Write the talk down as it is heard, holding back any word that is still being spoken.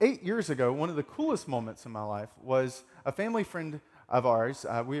8 years ago, one of the coolest moments in my life was a family friend of ours.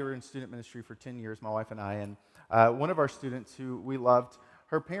 We were in student ministry for 10 years, my wife and I, and one of our students who we loved,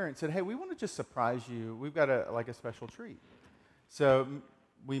 her parents said, hey, we want to just surprise you. We've got a special treat. So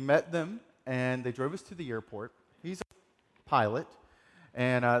we met them, and they drove us to the airport. He's a pilot,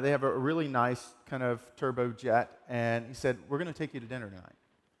 and they have a really nice kind of turbojet, and he said, we're going to take you to dinner tonight.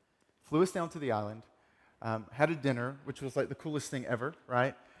 Flew us down to the island, had a dinner, which was like the coolest thing ever,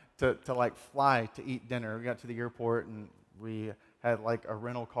 right? To like fly to eat dinner. We got to the airport, and we had like a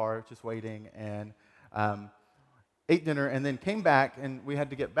rental car just waiting, and ate dinner, and then came back, and we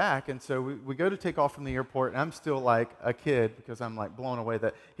had to get back, and so we go to take off from the airport, and I'm still like a kid because I'm like blown away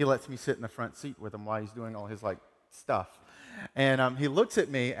that he lets me sit in the front seat with him while he's doing all his like stuff. And he looks at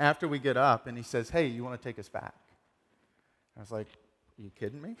me after we get up, and he says, hey, you want to take us back? I was like, are you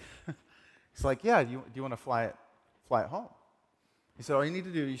kidding me? He's like, yeah, do you want to fly it home? He said, all you need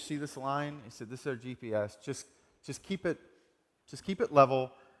to do, you see this line? He said, this is our GPS. Just keep it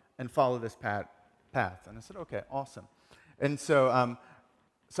level and follow this path. And I said, okay, awesome. And so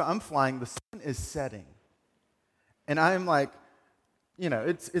I'm flying. The sun is setting. And I'm like,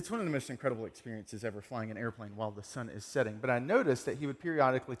 it's one of the most incredible experiences ever, flying an airplane while the sun is setting. But I noticed that he would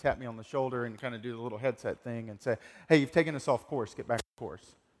periodically tap me on the shoulder and kind of do the little headset thing and say, hey, you've taken us off course. Get back on course.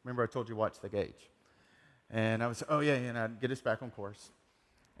 Remember I told you watch the gauge. And I was, oh yeah, and I'd get us back on course.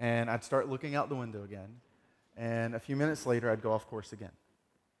 And I'd start looking out the window again. And a few minutes later, I'd go off course again.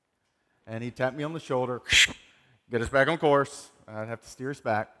 And he'd tap me on the shoulder, get us back on course. And I'd have to steer us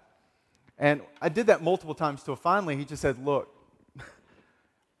back. And I did that multiple times till finally he just said, look,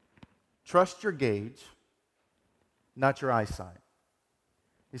 trust your gauge, not your eyesight.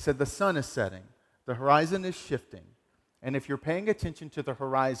 He said, the sun is setting. The horizon is shifting. And if you're paying attention to the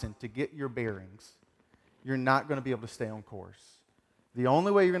horizon to get your bearings, you're not going to be able to stay on course. The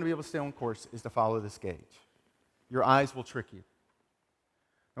only way you're going to be able to stay on course is to follow this gauge. Your eyes will trick you.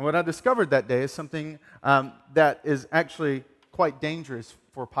 And what I discovered that day is something that is actually quite dangerous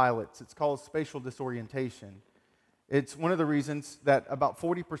for pilots. It's called spatial disorientation. It's one of the reasons that about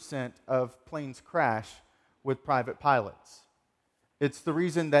 40% of planes crash with private pilots. It's the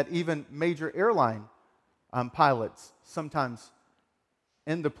reason that even major airline pilots sometimes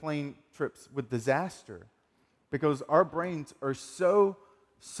end the plane trips with disaster, because our brains are so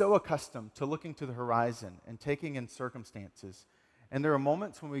accustomed to looking to the horizon and taking in circumstances. And there are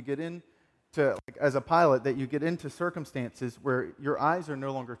moments when we get into, like, as a pilot, that you get into circumstances where your eyes are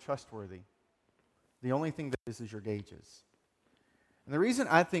no longer trustworthy. The only thing that is your gauges. And the reason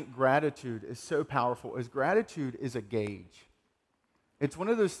I think gratitude is so powerful is gratitude is a gauge. It's one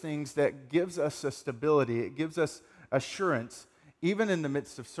of those things that gives us a stability. It gives us assurance, even in the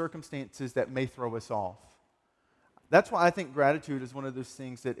midst of circumstances that may throw us off. That's why I think gratitude is one of those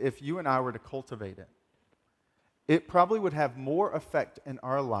things that if you and I were to cultivate it, it probably would have more effect in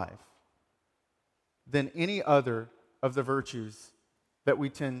our life than any other of the virtues that we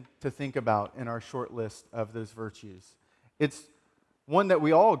tend to think about in our short list of those virtues. It's one that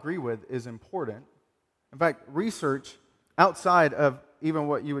we all agree with is important. In fact, research outside of even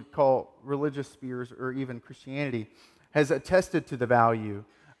what you would call religious spheres or even Christianity has attested to the value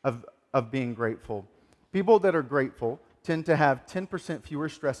of being grateful. People that are grateful tend to have 10% fewer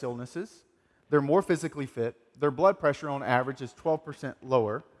stress illnesses. They're more physically fit. Their blood pressure on average is 12%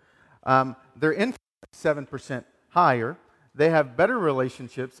 lower. Their income is 7% higher. They have better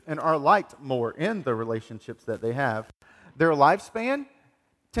relationships and are liked more in the relationships that they have. Their lifespan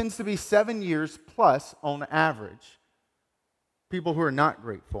tends to be 7 years plus on average. People who are not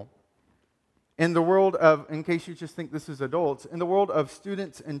grateful. In the world of, in case you just think this is adults, in the world of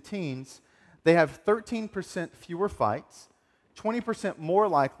students and teens, they have 13% fewer fights, 20% more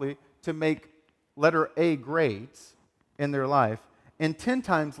likely to make letter A grades in their life, and 10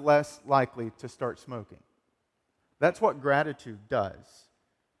 times less likely to start smoking. That's what gratitude does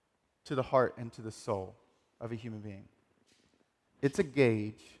to the heart and to the soul of a human being. It's a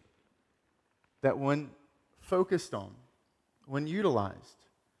gauge that when focused on, when utilized,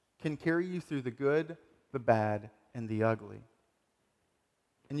 can carry you through the good, the bad, and the ugly.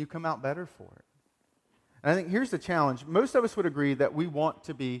 And you come out better for it. And I think here's the challenge. Most of us would agree that we want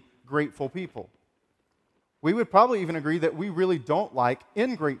to be grateful people. We would probably even agree that we really don't like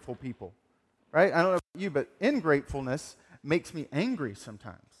ingrateful people, right? I don't know about you, but ingratefulness makes me angry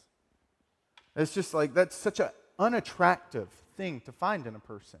sometimes. It's just like, that's such an unattractive thing to find in a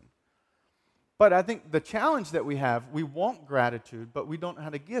person. But I think the challenge that we have, we want gratitude, but we don't know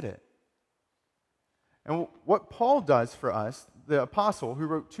how to get it. And what Paul does for us, the apostle who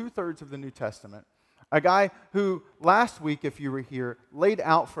wrote 2/3 of the New Testament, a guy who last week, if you were here, laid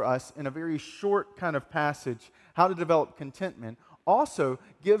out for us in a very short kind of passage how to develop contentment, also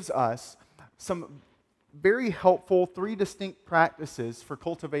gives us some very helpful 3 distinct practices for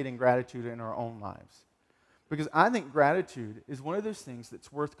cultivating gratitude in our own lives. Because I think gratitude is one of those things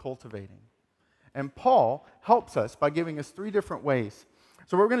that's worth cultivating. And Paul helps us by giving us 3 different ways.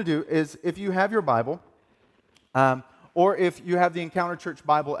 So what we're going to do is, if you have your Bible, or if you have the Encounter Church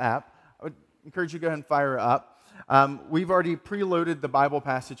Bible app, I would encourage you to go ahead and fire it up. We've already preloaded the Bible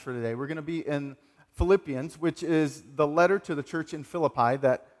passage for today. We're going to be in Philippians, which is the letter to the church in Philippi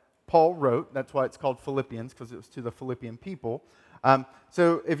that Paul wrote. That's why it's called Philippians, because it was to the Philippian people.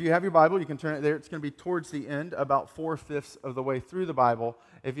 So if you have your Bible, you can turn it there. It's going to be towards the end, about 4/5 of the way through the Bible.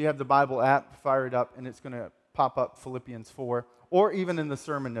 If you have the Bible app, fire it up, and it's going to pop up Philippians 4, or even in the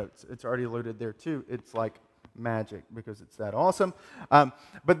sermon notes. It's already loaded there too. It's like magic because it's that awesome.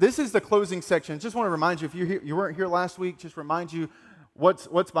 But this is the closing section. Just want to remind you, if you weren't here last week, just remind you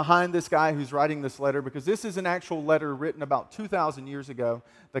what's behind this guy who's writing this letter, because this is an actual letter written about 2,000 years ago.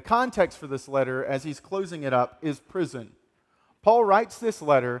 The context for this letter, as he's closing it up, is prison. Paul writes this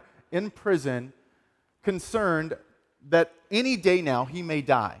letter in prison, concerned that any day now he may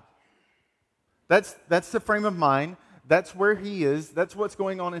die. That's the frame of mind. That's where he is. That's what's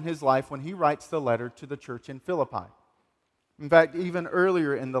going on in his life when he writes the letter to the church in Philippi. In fact, even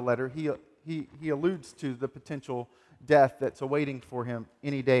earlier in the letter, he alludes to the potential death that's awaiting for him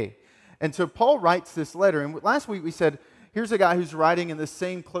any day. And so Paul writes this letter. And last week we said, here's a guy who's writing in this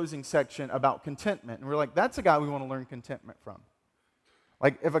same closing section about contentment. And we're like, that's a guy we want to learn contentment from.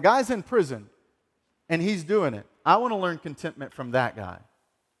 Like, if a guy's in prison and he's doing it, I want to learn contentment from that guy.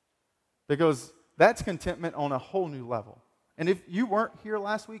 Because that's contentment on a whole new level. And if you weren't here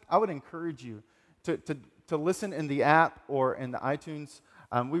last week, I would encourage you to listen in the app or in the iTunes.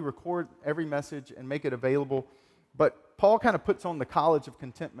 We record every message and make it available. But Paul kind of puts on the college of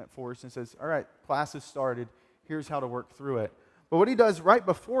contentment for us and says, all right, class has started. Here's how to work through it. But what he does right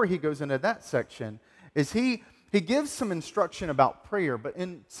before he goes into that section is he gives some instruction about prayer. But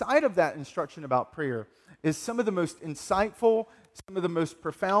inside of that instruction about prayer is some of the most insightful, some of the most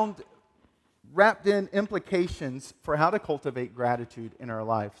profound, wrapped in implications for how to cultivate gratitude in our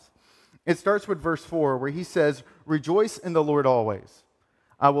lives. It starts with verse 4, where he says, rejoice in the Lord always.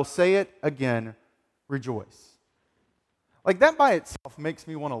 I will say it again, rejoice. Like, that by itself makes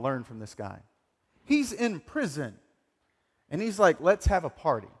me want to learn from this guy. He's in prison, and he's like, let's have a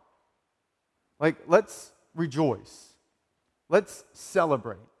party. Like, let's rejoice. Let's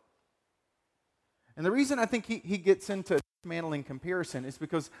celebrate. And the reason I think he gets into dismantling comparison is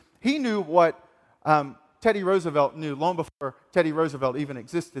because he knew what Teddy Roosevelt knew long before Teddy Roosevelt even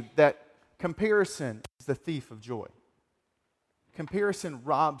existed, that comparison is the thief of joy. Comparison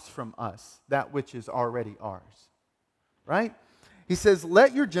robs from us that which is already ours. Right? He says,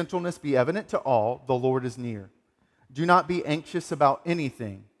 let your gentleness be evident to all, the Lord is near. Do not be anxious about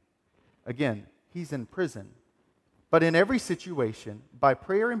anything. Again, he's in prison. But in every situation, by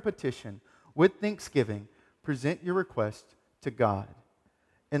prayer and petition, with thanksgiving, present your request to God.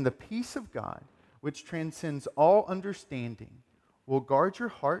 And the peace of God, which transcends all understanding, will guard your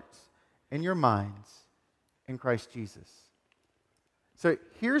hearts and your minds in Christ Jesus. So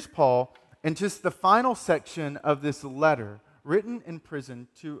here's Paul in just the final section of this letter, written in prison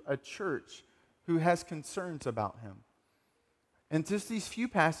to a church who has concerns about him. And just these few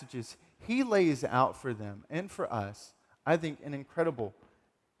passages, he lays out for them and for us, I think, an incredible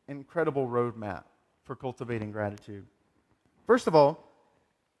roadmap for cultivating gratitude. First of all,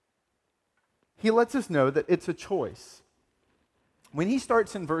 he lets us know that it's a choice. When he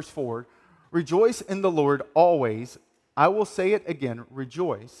starts in verse 4, rejoice in the Lord always. I will say it again,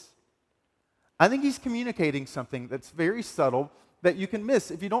 rejoice. I think he's communicating something that's very subtle that you can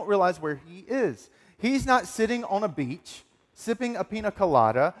miss if you don't realize where he is. He's not sitting on a beach, sipping a pina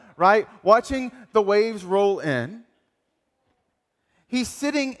colada, right? Watching the waves roll in. He's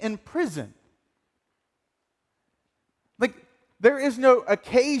sitting in prison. Like, there is no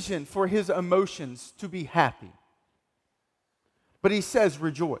occasion for his emotions to be happy. But he says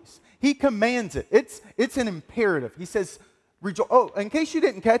rejoice. He commands it. It's an imperative. He says rejoice. Oh, in case you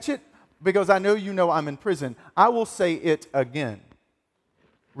didn't catch it, because I know you know I'm in prison, I will say it again.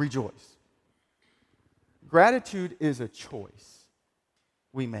 Rejoice. Gratitude is a choice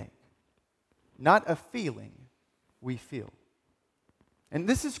we make, not a feeling we feel. And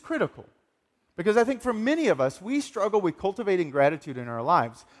this is critical, because I think for many of us, we struggle with cultivating gratitude in our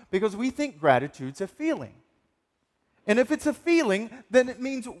lives because we think gratitude's a feeling. And if it's a feeling, then it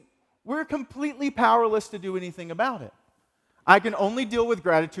means we're completely powerless to do anything about it. I can only deal with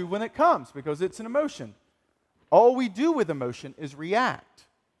gratitude when it comes because it's an emotion. All we do with emotion is react.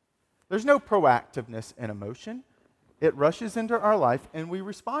 There's no proactiveness in emotion. It rushes into our life and we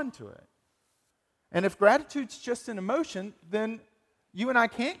respond to it. And if gratitude's just an emotion, then you and I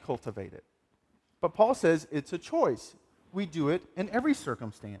can't cultivate it. But Paul says it's a choice. We do it in every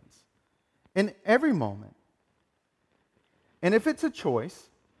circumstance, in every moment. And if it's a choice,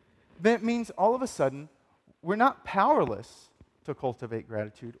 then it means all of a sudden we're not powerless to cultivate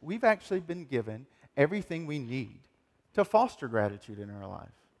gratitude. We've actually been given everything we need to foster gratitude in our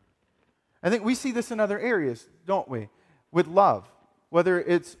life. I think we see this in other areas, don't we? With love, whether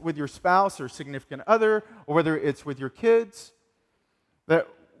it's with your spouse or significant other, or whether it's with your kids, that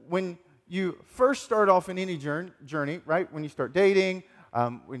when you first start off in any journey, right? When you start dating,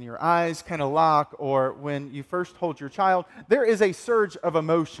 when your eyes kind of lock, or when you first hold your child, there is a surge of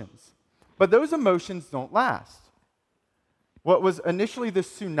emotions. But those emotions don't last. What was initially this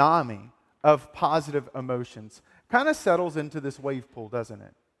tsunami of positive emotions kind of settles into this wave pool, doesn't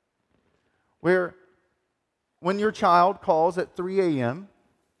it? Where when your child calls at 3 a.m.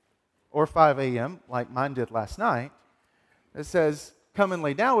 or 5 a.m., like mine did last night, it says, "Come and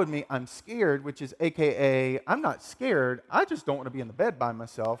lay down with me, I'm scared," which is AKA, I'm not scared, I just don't want to be in the bed by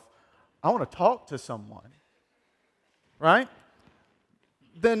myself. I want to talk to someone. Right?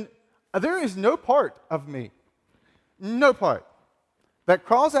 Then there is no part of me, no part, that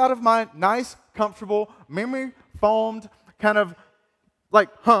crawls out of my nice, comfortable, memory foamed kind of like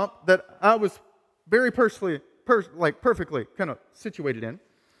hump that I was very perfectly kind of situated in,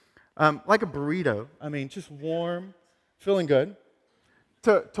 like a burrito. I mean, just warm, feeling good.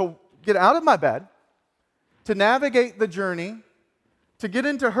 To get out of my bed, to navigate the journey, to get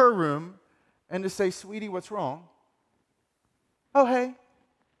into her room, and to say, "Sweetie, what's wrong?" "Oh, hey."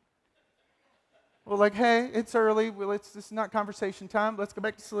 Well, like, "Hey, it's early. Well, this is not conversation time. Let's go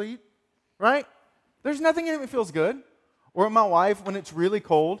back to sleep." Right? There's nothing in it that feels good. Or my wife, when it's really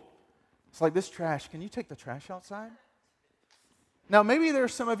cold, it's like, "This trash, can you take the trash outside?" Now, maybe there are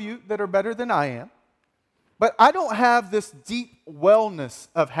some of you that are better than I am, but I don't have this deep wellness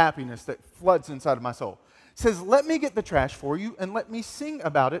of happiness that floods inside of my soul. It says, "Let me get the trash for you and let me sing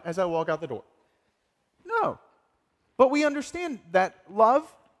about it as I walk out the door." No. But we understand that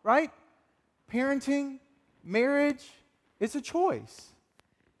love, right? Parenting, marriage, is a choice.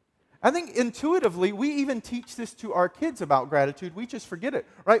 I think intuitively, we even teach this to our kids about gratitude. We just forget it,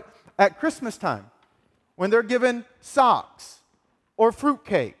 right? At Christmas time, when they're given socks or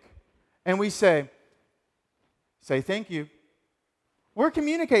fruitcake, and we say thank you. We're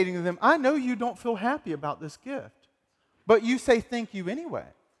communicating to them, I know you don't feel happy about this gift, but you say thank you anyway,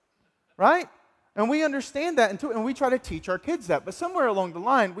 right? And we understand that, and we try to teach our kids that, but somewhere along the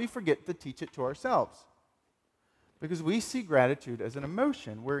line, we forget to teach it to ourselves. Because we see gratitude as an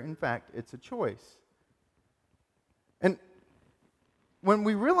emotion, where in fact it's a choice. And when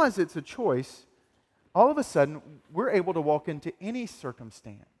we realize it's a choice, all of a sudden we're able to walk into any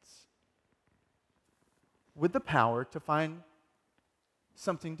circumstance with the power to find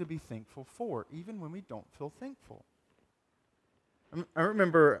something to be thankful for, even when we don't feel thankful. I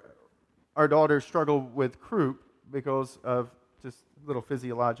remember our daughter struggled with croup because of just little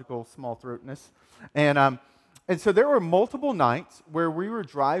physiological small throatness. And so there were multiple nights where we were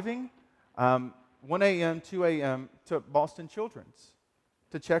driving 1 a.m., 2 a.m. to Boston Children's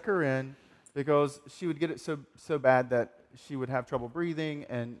to check her in because she would get it so bad that she would have trouble breathing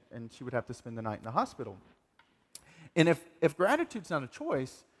and she would have to spend the night in the hospital. And if gratitude's not a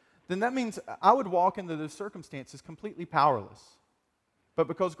choice, then that means I would walk into those circumstances completely powerless. But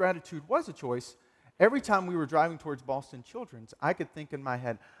because gratitude was a choice, every time we were driving towards Boston Children's, I could think in my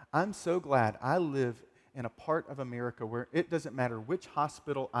head, I'm so glad I live in a part of America where it doesn't matter which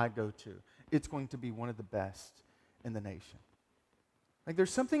hospital I go to, it's going to be one of the best in the nation. Like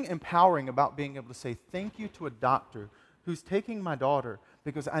there's something empowering about being able to say thank you to a doctor who's taking my daughter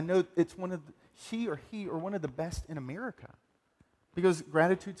because I know it's she or he or one of the best in America. Because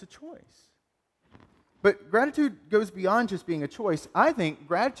gratitude's a choice. But gratitude goes beyond just being a choice. I think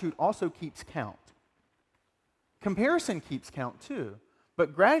gratitude also keeps count. Comparison keeps count too.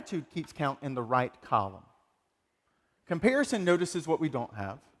 But gratitude keeps count in the right column. Comparison notices what we don't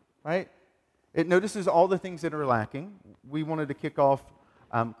have, right? It notices all the things that are lacking. We wanted to kick off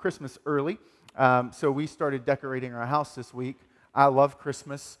Christmas early, so we started decorating our house this week. I love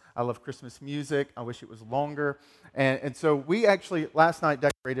Christmas. I love Christmas music. I wish it was longer. And so we actually last night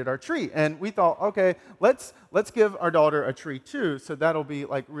decorated our tree. And we thought, okay, let's give our daughter a tree too. So that'll be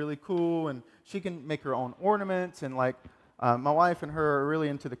like really cool. And she can make her own ornaments. And like my wife and her are really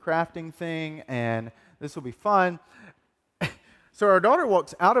into the crafting thing. And this will be fun. So our daughter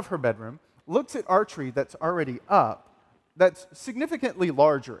walks out of her bedroom, looks at our tree that's already up, that's significantly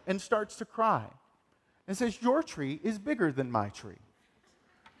larger, and starts to cry and says, your tree is bigger than my tree,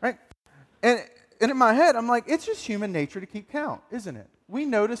 right? And in my head, I'm like, it's just human nature to keep count, isn't it? We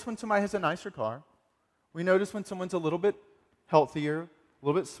notice when somebody has a nicer car. We notice when someone's a little bit healthier, a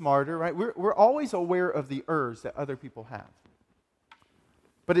little bit smarter, right? We're always aware of the ers that other people have.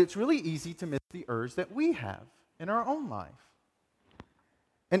 But it's really easy to miss the ers that we have in our own life.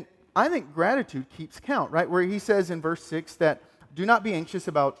 And I think gratitude keeps count, right? Where he says in verse 6 that do not be anxious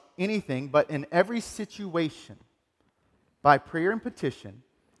about anything, but in every situation, by prayer and petition,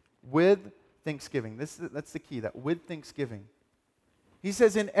 with thanksgiving. That's the key, that with thanksgiving. He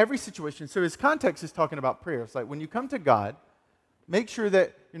says in every situation, so his context is talking about prayer. It's like when you come to God, make sure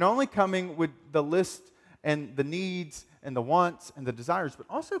that you're not only coming with the list and the needs and the wants and the desires, but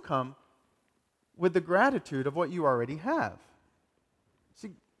also come with the gratitude of what you already have.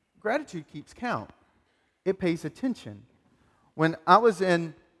 See, gratitude keeps count. It pays attention. When I was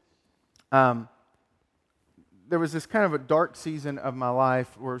in, there was this kind of a dark season of my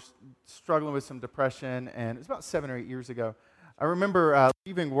life where I was struggling with some depression, and it was about 7 or 8 years ago. I remember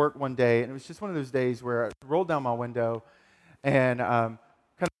leaving work one day, and it was just one of those days where I rolled down my window and kind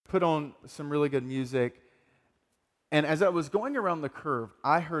of put on some really good music. And as I was going around the curve,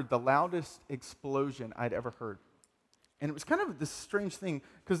 I heard the loudest explosion I'd ever heard. And it was kind of this strange thing,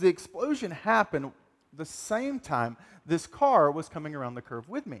 because the explosion happened the same time this car was coming around the curve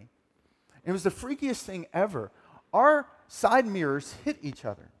with me. It was the freakiest thing ever. Our side mirrors hit each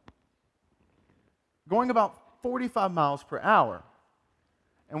other, going about 45 miles per hour.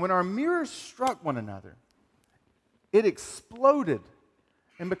 And when our mirrors struck one another, it exploded.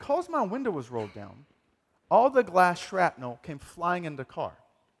 And because my window was rolled down, all the glass shrapnel came flying into the car.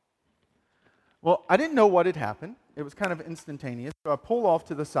 Well, I didn't know what had happened. It was kind of instantaneous. So I pull off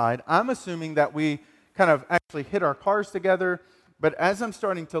to the side. I'm assuming that we kind of actually hit our cars together. But as I'm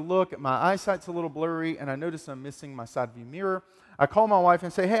starting to look, my eyesight's a little blurry, and I notice I'm missing my side view mirror. I call my wife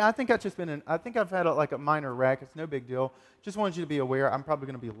and say, hey, I think I've had a minor wreck. It's no big deal. Just wanted you to be aware. I'm probably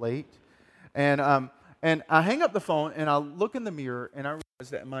going to be late. And I hang up the phone, and I look in the mirror, and I realize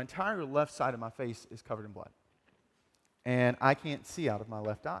that my entire left side of my face is covered in blood. And I can't see out of my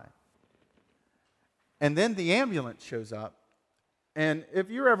left eye. And then the ambulance shows up. And if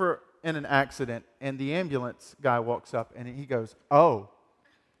you're ever in an accident and the ambulance guy walks up and he goes, oh,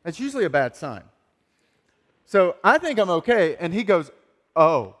 that's usually a bad sign. So I think I'm okay, and he goes,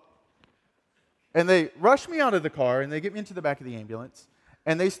 oh. And they rush me out of the car, and they get me into the back of the ambulance,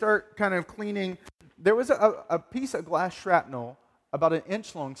 and they start kind of cleaning. There was a piece of glass shrapnel about 1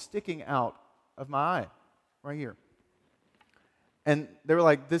 inch long sticking out of my eye, right here. And they were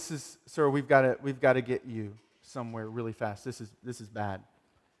like, sir, we've got to get you somewhere really fast. This is bad.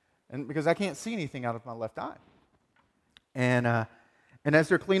 And because I can't see anything out of my left eye. And as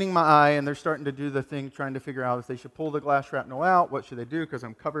they're cleaning my eye and they're starting to do the thing, trying to figure out if they should pull the glass shrapnel out, what should they do, because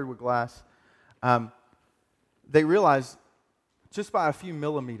I'm covered with glass, they realize just by a few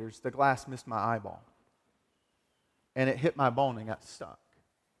millimeters, the glass missed my eyeball. And it hit my bone and got stuck.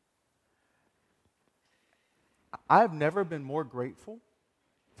 I've never been more grateful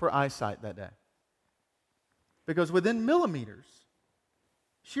for eyesight that day. Because within millimeters,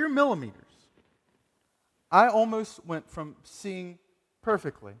 sheer millimeters, I almost went from seeing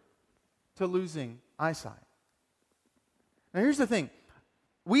perfectly to losing eyesight. Now here's the thing.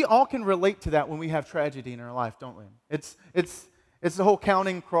 We all can relate to that when we have tragedy in our life, don't we? It's the whole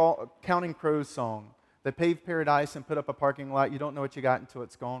Counting Crows song. They paved paradise and put up a parking lot. You don't know what you got until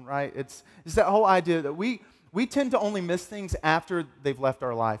it's gone, right? It's that whole idea that we tend to only miss things after they've left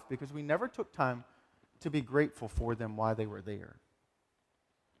our life because we never took time to be grateful for them while they were there.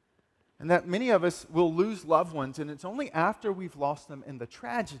 And that many of us will lose loved ones, and it's only after we've lost them in the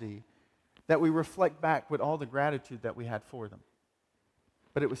tragedy that we reflect back with all the gratitude that we had for them.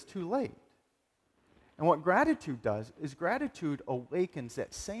 But it was too late. And what gratitude does is gratitude awakens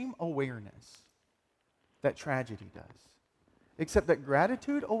that same awareness that tragedy does. Except that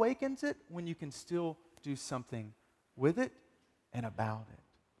gratitude awakens it when you can still do something with it and about it.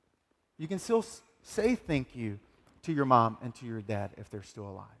 You can still say thank you to your mom and to your dad if they're still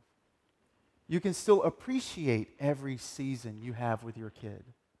alive. You can still appreciate every season you have with your kid.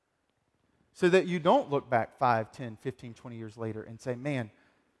 So that you don't look back 5, 10, 15, 20 years later and say, man,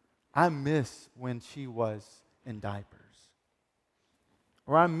 I miss when she was in diapers.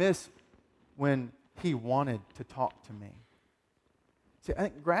 Or I miss when he wanted to talk to me. See, I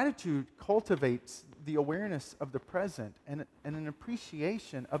think gratitude cultivates the awareness of the present and an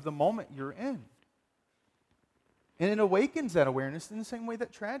appreciation of the moment you're in. And it awakens that awareness in the same way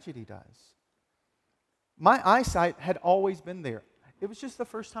that tragedy does. My eyesight had always been there. It was just the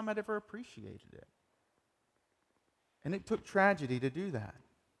first time I'd ever appreciated it. And it took tragedy to do that.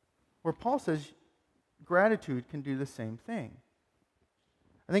 Where Paul says gratitude can do the same thing.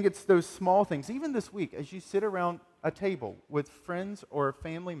 I think it's those small things. Even this week, as you sit around a table with friends or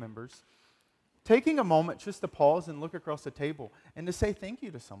family members, taking a moment just to pause and look across the table and to say thank you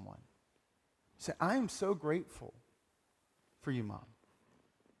to someone. Say, I am so grateful for you, Mom.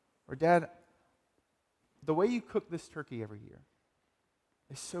 Or Dad, the way you cook this turkey every year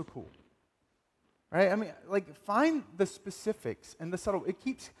is so cool. Right? I mean, like, find the specifics and the subtle. It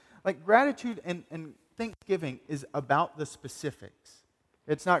keeps, like, gratitude and thanksgiving is about the specifics.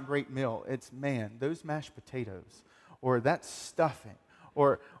 It's not great meal. It's, man, those mashed potatoes, or that stuffing,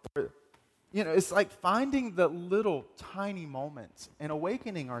 or it's like finding the little tiny moments and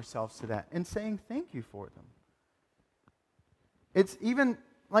awakening ourselves to that and saying thank you for them. It's even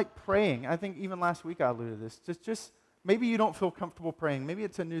like praying. I think even last week I alluded to this. Just maybe you don't feel comfortable praying. Maybe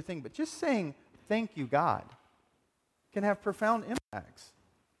it's a new thing, but just saying thank you, God, can have profound impacts.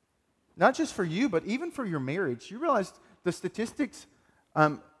 Not just for you, but even for your marriage. You realize the statistics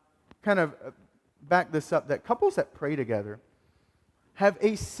kind of back this up, that couples that pray together have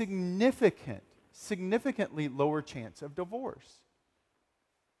a significantly lower chance of divorce.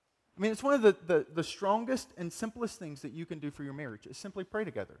 I mean, it's one of the strongest and simplest things that you can do for your marriage is simply pray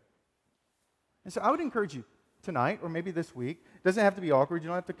together. And so I would encourage you tonight or maybe this week, it doesn't have to be awkward, you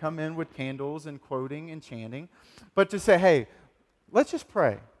don't have to come in with candles and quoting and chanting, but to say, hey, let's just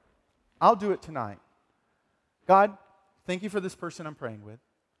pray. I'll do it tonight. God, thank you for this person I'm praying with.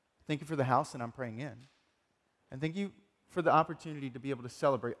 Thank you for the house that I'm praying in. And thank you for the opportunity to be able to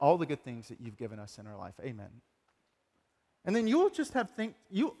celebrate all the good things that you've given us in our life. Amen. And then you'll just have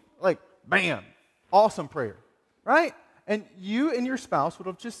bam, awesome prayer, right? And you and your spouse would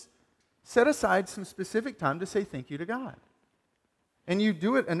have just set aside some specific time to say thank you to God. And you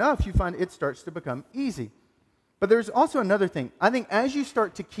do it enough, you find it starts to become easy. But there's also another thing. I think as you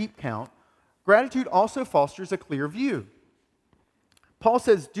start to keep count, gratitude also fosters a clear view. Paul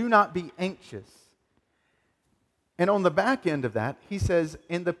says, do not be anxious. And on the back end of that, he says,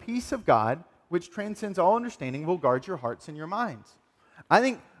 and the peace of God, which transcends all understanding, will guard your hearts and your minds. I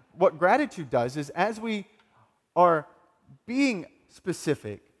think what gratitude does is as we are being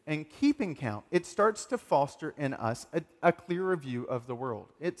specific and keeping count, it starts to foster in us a clearer view of the world.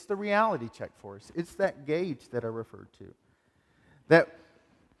 It's the reality check for us. It's that gauge that I referred to. That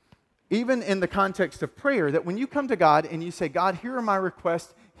even in the context of prayer, that when you come to God and you say, God, here are my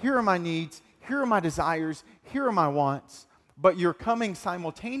requests, here are my needs, here are my desires, here are my wants, but you're coming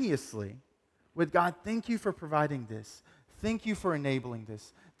simultaneously with, God, thank you for providing this. Thank you for enabling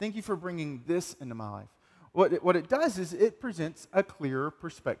this. Thank you for bringing this into my life. What it does is it presents a clearer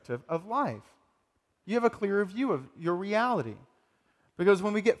perspective of life. You have a clearer view of your reality. Because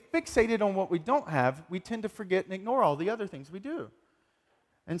when we get fixated on what we don't have, we tend to forget and ignore all the other things we do.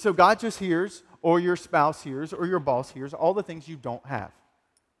 And so God just hears, or your spouse hears, or your boss hears all the things you don't have.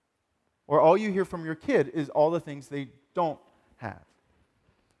 Or all you hear from your kid is all the things they don't have.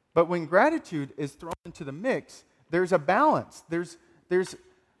 But when gratitude is thrown into the mix, there's a balance. There's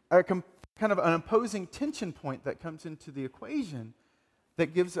a kind of an opposing tension point that comes into the equation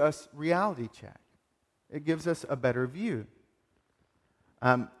that gives us reality check. It gives us a better view.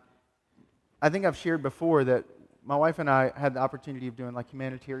 I think I've shared before that my wife and I had the opportunity of doing like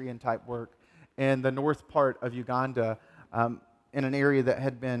humanitarian type work in the north part of Uganda, in an area that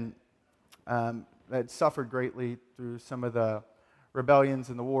had been that suffered greatly through some of the rebellions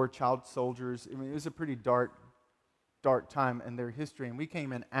and the war, child soldiers. I mean, it was a pretty dark time in their history, and we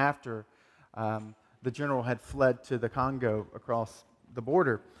came in after the general had fled to the Congo across the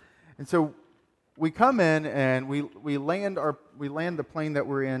border. And so we come in and we land the plane that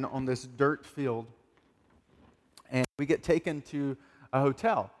we're in on this dirt field, and we get taken to a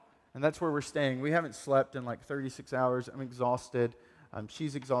hotel, and that's where we're staying. We haven't slept in like 36 hours. I'm exhausted.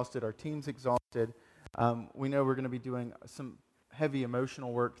 She's exhausted. Our team's exhausted. We know we're going to be doing some heavy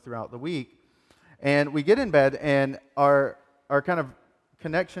emotional work throughout the week. And we get in bed, and our kind of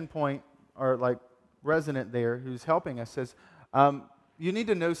connection point, our like resident there who's helping us says, you need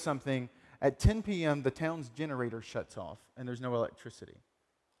to know something. At 10 p.m., the town's generator shuts off, and there's no electricity.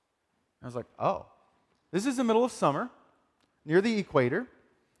 I was like, oh, this is the middle of summer, near the equator.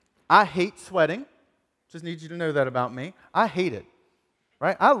 I hate sweating. Just need you to know that about me. I hate it,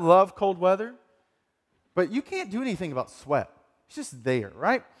 right? I love cold weather, but you can't do anything about sweat. It's just there,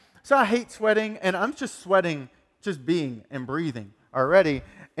 right? So I hate sweating, and I'm just sweating just being and breathing already.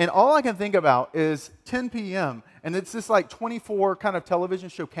 And all I can think about is 10 p.m., and it's this like 24 kind of television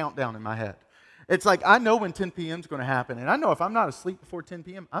show countdown in my head. It's like I know when 10 p.m. is going to happen, and I know if I'm not asleep before 10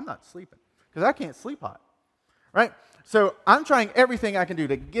 p.m., I'm not sleeping because I can't sleep hot, right? So I'm trying everything I can do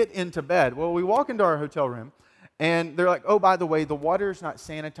to get into bed. Well, we walk into our hotel room, and they're like, oh, by the way, the water's not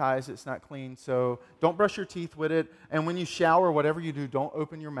sanitized, it's not clean, so don't brush your teeth with it. And when you shower, whatever you do, don't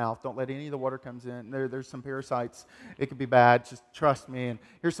open your mouth. Don't let any of the water comes in. There's some parasites. It could be bad. Just trust me. And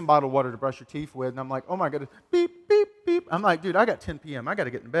here's some bottled water to brush your teeth with. And I'm like, oh, my goodness, beep, beep, beep. I'm like, dude, I got 10 p.m. I got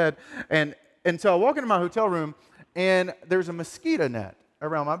to get in bed. And so I walk into my hotel room, and there's a mosquito net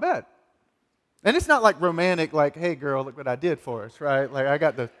around my bed. And it's not like romantic, like, hey, girl, look what I did for us, right? Like, I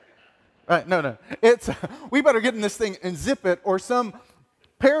got the... Right, no. It's we better get in this thing and zip it, or some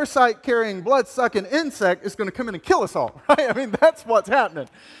parasite-carrying, blood-sucking insect is going to come in and kill us all, right? I mean, that's what's happening.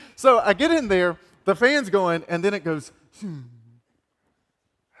 So I get in there, the fan's going, and then it goes,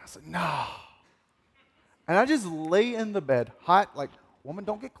 I said, no. And I just lay in the bed, hot, like, woman,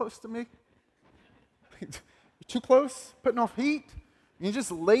 don't get close to me. You're too close, putting off heat. And you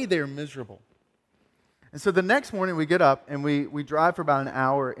just lay there miserable. And so the next morning we get up and we drive for about an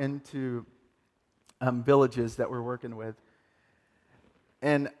hour into villages that we're working with.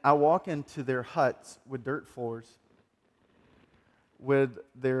 And I walk into their huts with dirt floors, with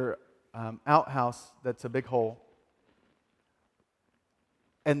their outhouse that's a big hole.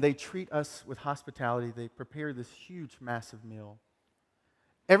 And they treat us with hospitality. They prepare this huge, massive meal.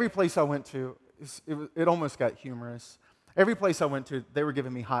 Every place I went to, it almost got humorous. Every place I went to, they were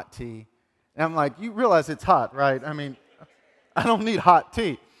giving me hot tea. And I'm like, you realize it's hot, right? I mean, I don't need hot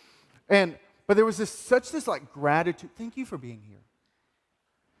tea. But there was this like gratitude. Thank you for being here.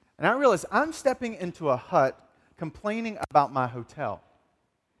 And I realized I'm stepping into a hut complaining about my hotel.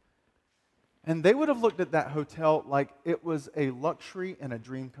 And they would have looked at that hotel like it was a luxury and a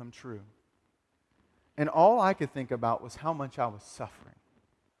dream come true. And all I could think about was how much I was suffering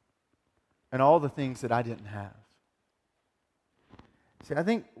and all the things that I didn't have. See, I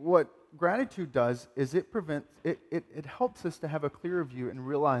think what gratitude does is it helps us to have a clearer view in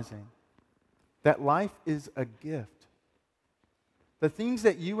realizing that life is a gift. The things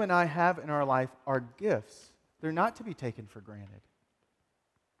that you and I have in our life are gifts. They're not to be taken for granted.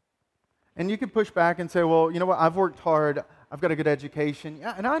 And you can push back and say, well, you know what, I've worked hard, I've got a good education.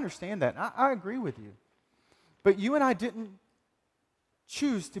 Yeah, and I understand that. I agree with you. But you and I didn't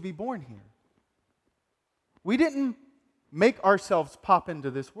choose to be born here. We didn't make ourselves pop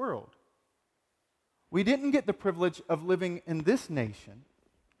into this world. We didn't get the privilege of living in this nation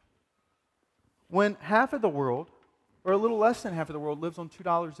when half of the world, or a little less than half of the world, lives on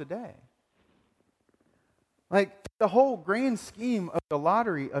 $2 a day. Like, the whole grand scheme of the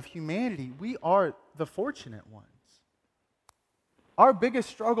lottery of humanity, we are the fortunate ones. Our biggest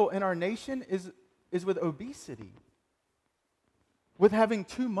struggle in our nation is with obesity, with having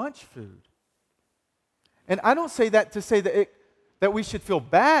too much food. And I don't say that to say that we should feel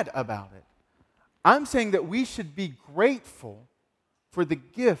bad about it. I'm saying that we should be grateful for the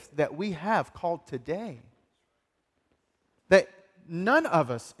gift that we have called today. That none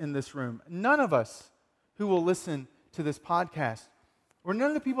of us in this room, none of us who will listen to this podcast, or none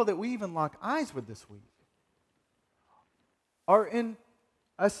of the people that we even lock eyes with this week, are in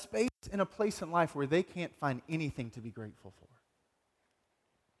a space, in a place in life where they can't find anything to be grateful for.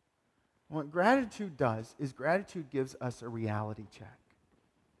 What gratitude does is gratitude gives us a reality check.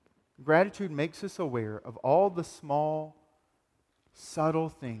 Gratitude makes us aware of all the small, subtle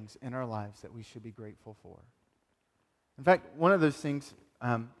things in our lives that we should be grateful for. In fact, one of those things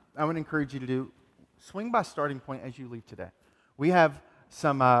I would encourage you to do, swing by Starting Point as you leave today. We have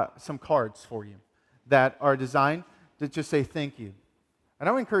some cards for you that are designed to just say thank you. And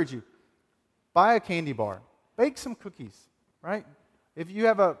I would encourage you, buy a candy bar, bake some cookies, right? If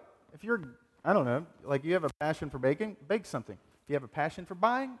you're, I don't know, like you have a passion for baking, bake something. If you have a passion for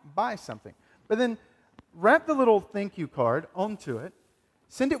buying, buy something. But then wrap the little thank you card onto it,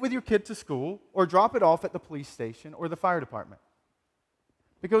 send it with your kid to school, or drop it off at the police station or the fire department.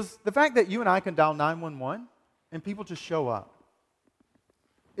 Because the fact that you and I can dial 911 and people just show up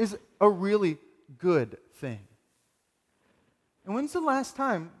is a really good thing. And when's the last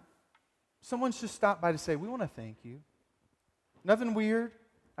time someone's just stopped by to say, we want to thank you? Nothing weird.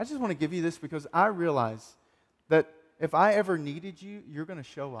 I just want to give you this because I realize that if I ever needed you, you're going to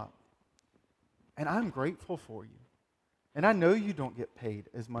show up. And I'm grateful for you. And I know you don't get paid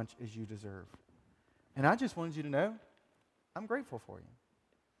as much as you deserve. And I just wanted you to know, I'm grateful for you.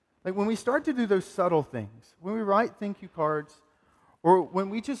 Like when we start to do those subtle things, when we write thank you cards, or when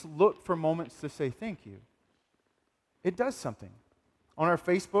we just look for moments to say thank you, it does something. On our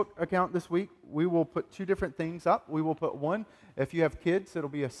Facebook account this week, we will put 2 different things up. We will put one, if you have kids, it'll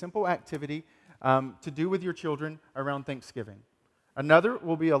be a simple activity to do with your children around Thanksgiving. Another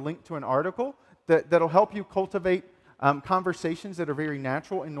will be a link to an article that'll help you cultivate conversations that are very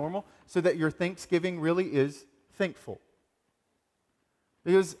natural and normal so that your Thanksgiving really is thankful.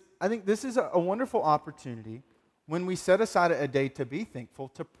 Because I think this is a wonderful opportunity when we set aside a day to be thankful,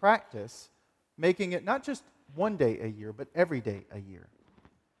 to practice making it not just one day a year, but every day a year.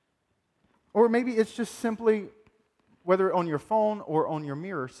 Or maybe it's just simply, whether on your phone or on your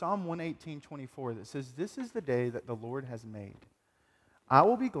mirror, Psalm 118:24 that says, "This is the day that the Lord has made. I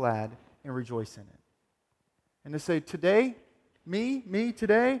will be glad and rejoice in it." And to say, today,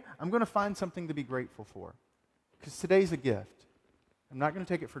 today, I'm going to find something to be grateful for. Because today's a gift. I'm not going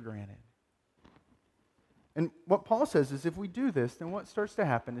to take it for granted. And what Paul says is if we do this, then what starts to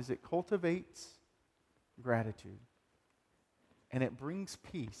happen is it cultivates gratitude. And it brings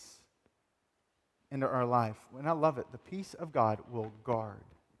peace into our life. And I love it. The peace of God will guard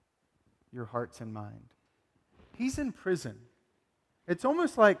your hearts and mind. He's in prison. It's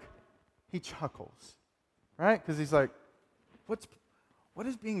almost like he chuckles, right? Because he's like, what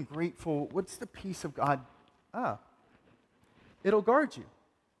is being grateful? What's the peace of God? It'll guard you.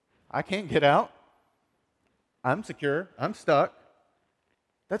 I can't get out. I'm secure. I'm stuck.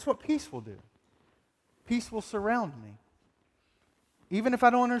 That's what peace will do. Peace will surround me, even if I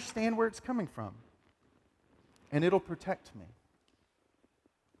don't understand where it's coming from. And it'll protect me.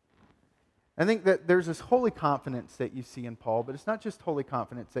 I think that there's this holy confidence that you see in Paul, but it's not just holy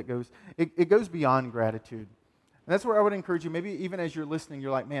confidence that it goes beyond gratitude. And that's where I would encourage you, maybe even as you're listening,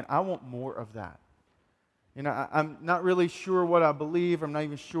 you're like, man, I want more of that. You know, I'm not really sure what I believe. I'm not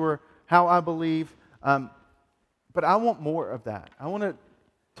even sure how I believe. But I want more of that. I want to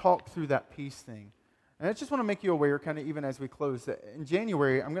talk through that peace thing. And I just want to make you aware, kind of even as we close, that in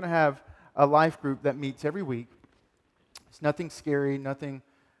January, I'm going to have a life group that meets every week. It's nothing scary, nothing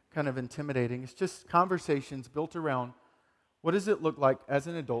kind of intimidating. It's just conversations built around what does it look like as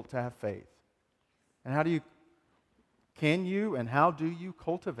an adult to have faith? And how do you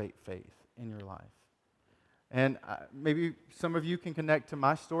cultivate faith in your life? And maybe some of you can connect to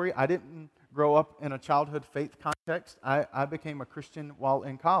my story. I didn't grow up in a childhood faith context. I became a Christian while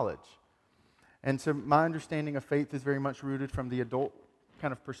in college. And so my understanding of faith is very much rooted from the adult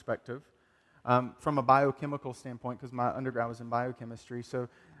kind of perspective, from a biochemical standpoint, because my undergrad was in biochemistry. So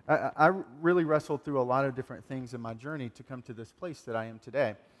I really wrestled through a lot of different things in my journey to come to this place that I am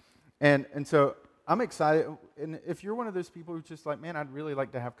today. And so I'm excited. And if you're one of those people who's just like, man, I'd really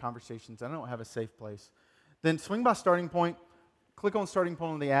like to have conversations, I don't have a safe place, then swing by Starting Point, click on Starting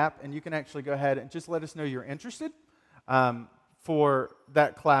Point on the app, and you can actually go ahead and just let us know you're interested for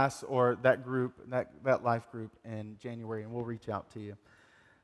that class or that group, that life group in January, and we'll reach out to you.